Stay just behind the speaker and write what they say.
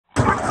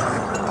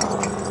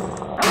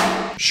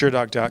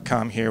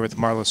Sherdog.com here with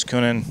Marloes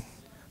Coenen.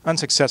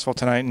 Unsuccessful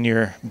tonight in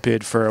your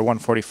bid for a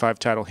 145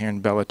 title here in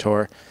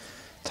Bellator.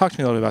 Talk to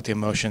me a little bit about the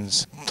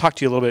emotions. Talked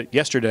to you a little bit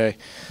yesterday.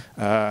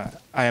 I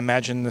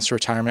imagine this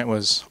retirement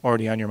was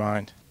already on your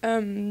mind.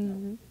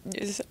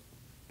 Yes,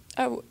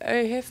 I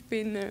have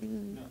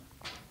been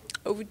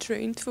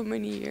overtrained for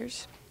many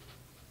years,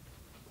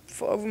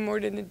 for over more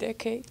than a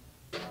decade.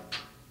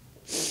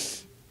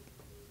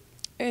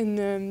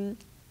 And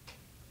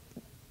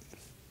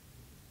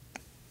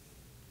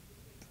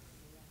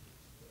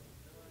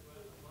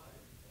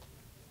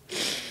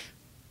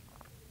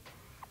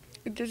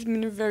it has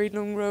been a very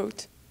long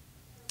road.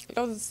 A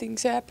lot of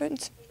things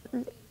happened,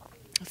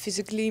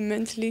 physically,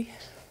 mentally.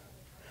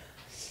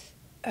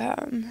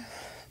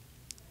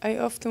 I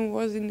often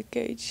was in the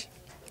cage,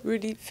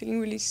 really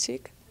feeling really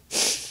sick.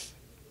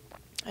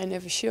 I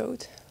never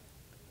showed.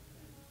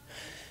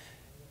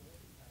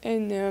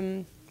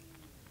 And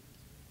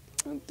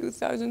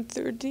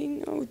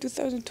 2013 or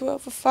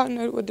 2012, I found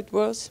out what it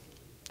was.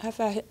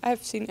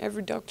 I've seen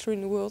every doctor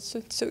in the world, so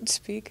to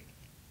speak.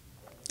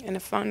 And I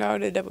found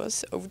out that I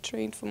was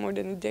overtrained for more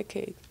than a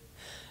decade.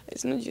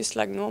 It's not just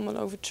like normal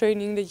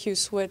overtraining that you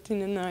sweat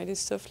in the night and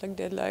stuff like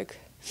that. Like,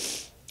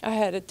 I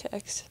had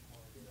attacks.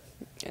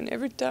 And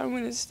every time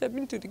when I step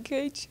into the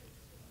cage,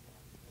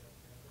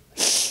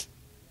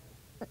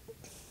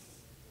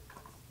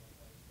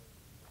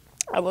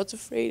 I was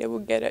afraid I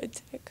would get an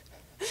attack.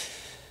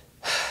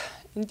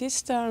 And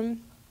this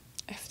time,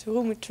 after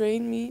Rome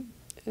trained me,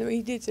 and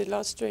we did the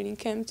last training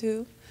camp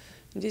too,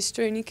 this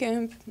training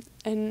camp,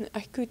 and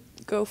I could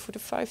go for the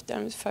 5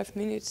 times 5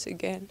 minutes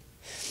again.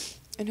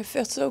 And I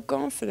felt so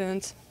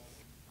confident.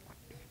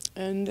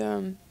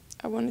 And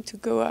I wanted to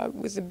go out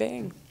with a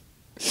bang.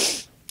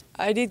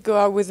 I did go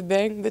out with a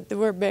bang, but there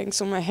were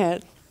bangs on my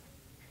head.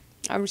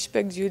 I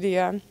respect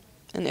Julia,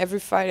 and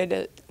every fighter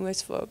that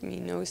has fought me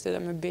knows that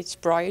I'm a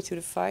bitch prior to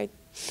the fight.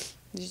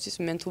 It's just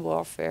mental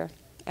warfare.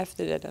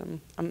 After that,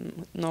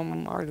 I'm normal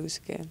Marloes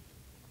again.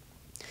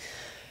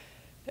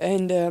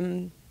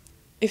 And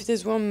if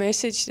there's one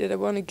message that I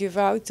want to give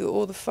out to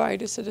all the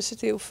fighters that are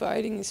still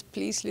fighting, is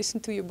please listen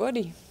to your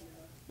body.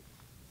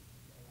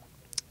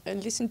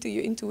 And listen to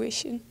your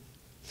intuition.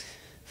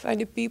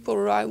 Find the people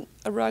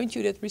around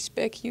you that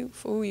respect you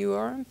for who you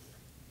are.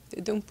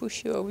 That don't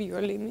push you over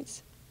your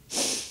limits.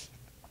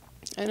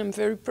 And I'm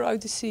very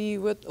proud to see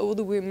what all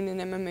the women in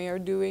MMA are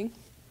doing.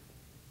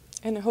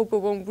 And I hope I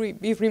won't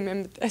be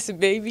remembered as a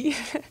baby.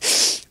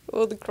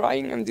 All the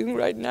crying I'm doing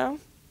right now.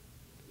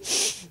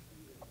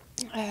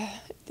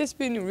 It's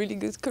been a really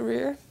good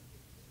career.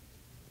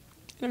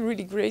 And I'm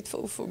really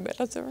grateful for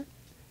Bellator.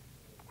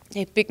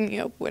 They picked me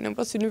up when I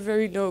was in a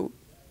very low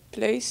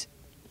place.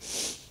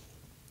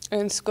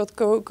 And Scott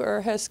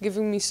Coker has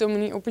given me so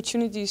many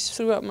opportunities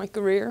throughout my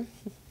career.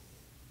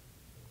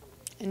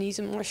 And he's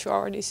a martial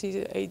artist, he's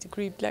an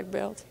 8th-degree black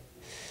belt.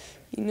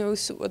 He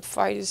knows what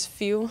fighters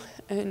feel.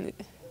 And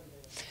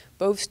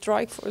both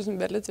Strikeforce and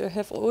Bellator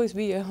have always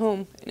been a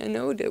home. And I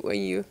know that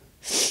when you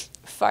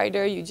fight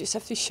there, you just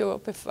have to show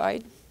up and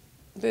fight.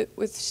 But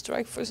with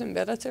Strikeforce and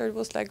Bellator, it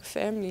was like a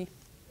family.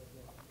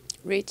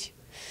 Rich,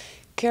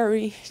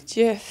 Carrie,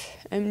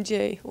 Jeff,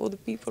 MJ, all the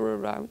people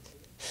around.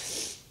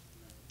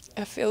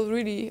 I feel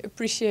really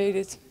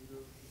appreciated.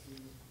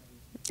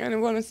 And I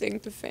want to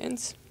thank the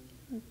fans.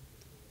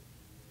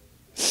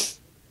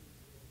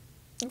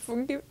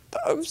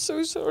 I'm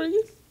so sorry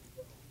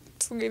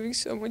for giving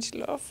so much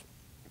love.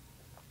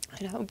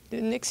 And I hope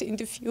the next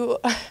interview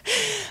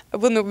I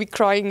will not be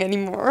crying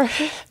anymore.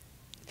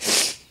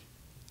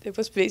 That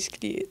was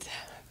basically it.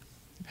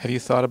 Have you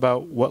thought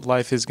about what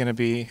life is going to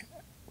be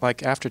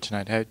like after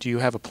tonight? Do you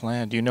have a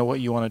plan? Do you know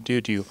what you want to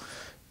do? Do you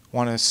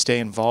want to stay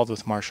involved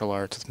with martial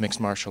arts, with mixed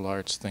martial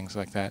arts, things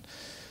like that?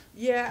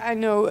 Yeah, I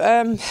know.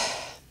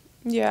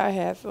 Yeah, I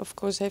have. Of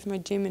course, I have my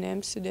gym in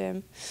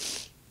Amsterdam.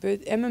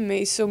 But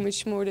MMA is so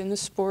much more than a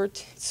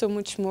sport. It's so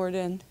much more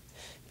than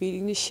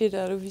beating the shit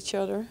out of each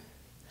other.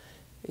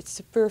 It's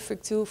the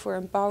perfect tool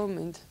for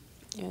empowerment.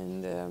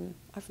 And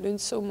I've learned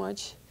so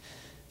much.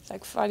 It's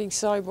like fighting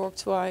Cyborg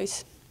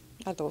twice.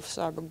 I love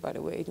Cyborg, by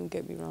the way, don't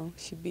get me wrong.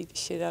 She beat the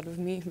shit out of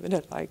me, but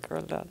I like her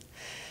a lot.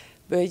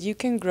 But you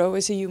can grow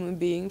as a human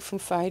being from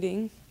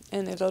fighting.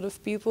 And a lot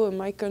of people in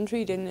my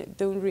country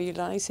don't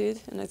realize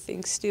it. And I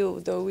think still,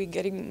 though we're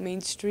getting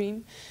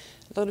mainstream,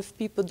 a lot of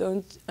people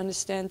don't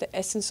understand the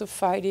essence of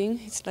fighting.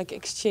 It's like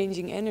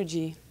exchanging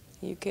energy.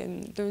 You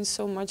can learn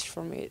so much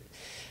from it.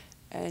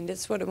 And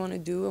that's what I want to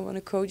do. I want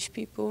to coach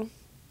people.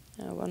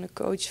 I want to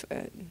coach.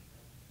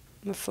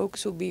 My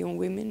focus will be on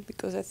women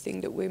because I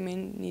think that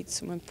women need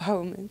some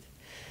empowerment.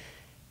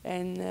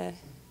 And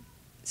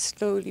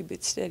slowly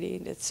but steady,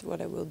 that's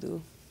what I will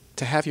do.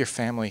 To have your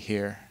family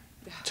here,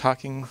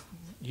 talking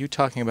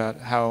about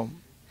how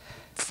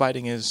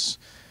fighting is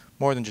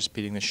more than just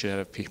beating the shit out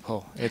of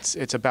people.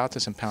 It's about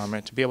this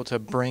empowerment, to be able to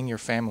bring your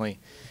family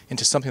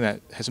into something that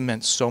has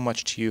meant so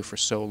much to you for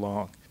so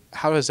long.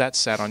 How has that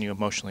sat on you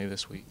emotionally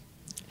this week?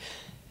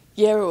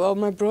 Yeah, well,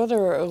 my brother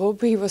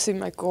Rob, he was in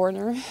my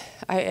corner.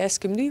 I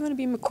asked him, "Do you want to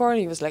be in my corner?"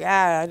 He was like,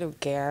 "I don't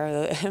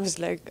care." I was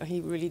like,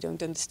 he really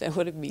don't understand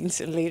what it means.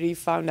 And later he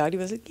found out. He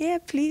was like, "Yeah,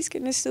 please,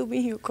 can I still be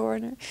in your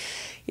corner?"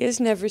 He has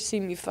never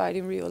seen me fight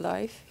in real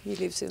life. He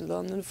lives in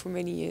London for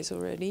many years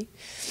already.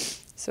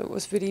 So it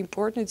was really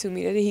important to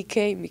me that he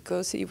came,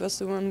 because he was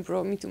the one who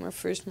brought me to my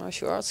first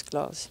martial arts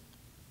class.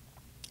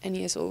 And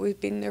he has always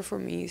been there for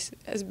me. He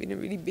has been a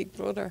really big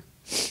brother.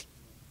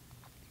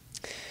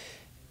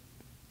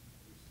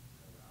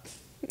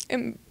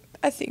 And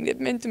I think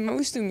that meant the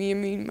most to me. I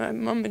mean, my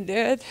mom and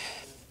dad,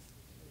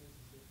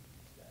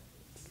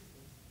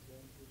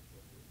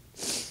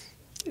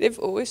 they've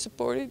always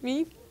supported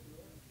me.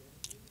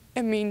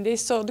 I mean, they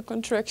saw the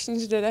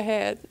contractions that I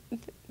had,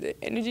 the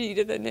energy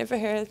that I never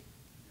had.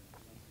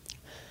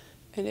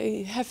 And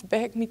they have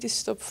begged me to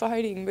stop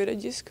fighting, but I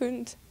just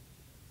couldn't.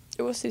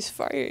 There was this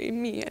fire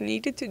in me. I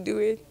needed to do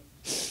it.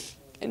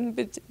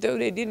 But though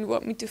they didn't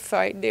want me to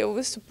fight, they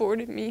always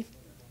supported me.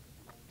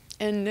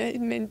 And it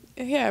meant,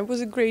 yeah, it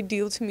was a great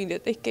deal to me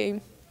that they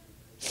came.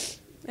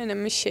 And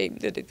I'm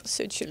ashamed that it was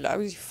such a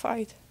lousy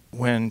fight.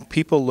 When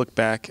people look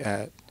back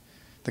at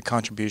the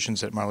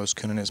contributions that Marloes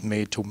Coenen has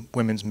made to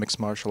women's mixed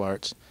martial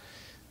arts,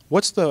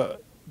 what's the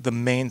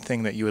main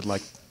thing that you would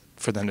like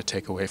for them to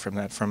take away from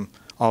that, from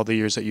all the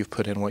years that you've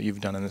put in, what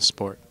you've done in this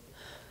sport?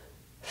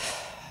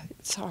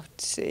 It's hard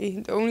to say.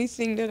 The only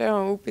thing that I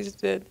hope is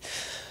that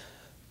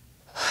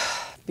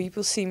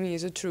people see me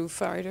as a true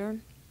fighter.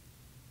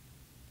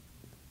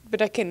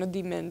 But I cannot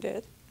demand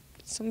that.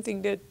 It's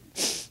something that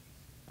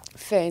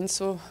fans,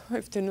 or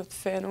if they're not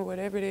fan or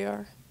whatever they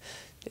are,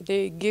 that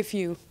they give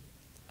you.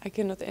 I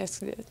cannot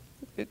ask that.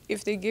 But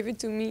if they give it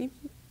to me,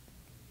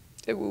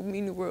 that will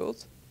mean the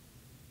world.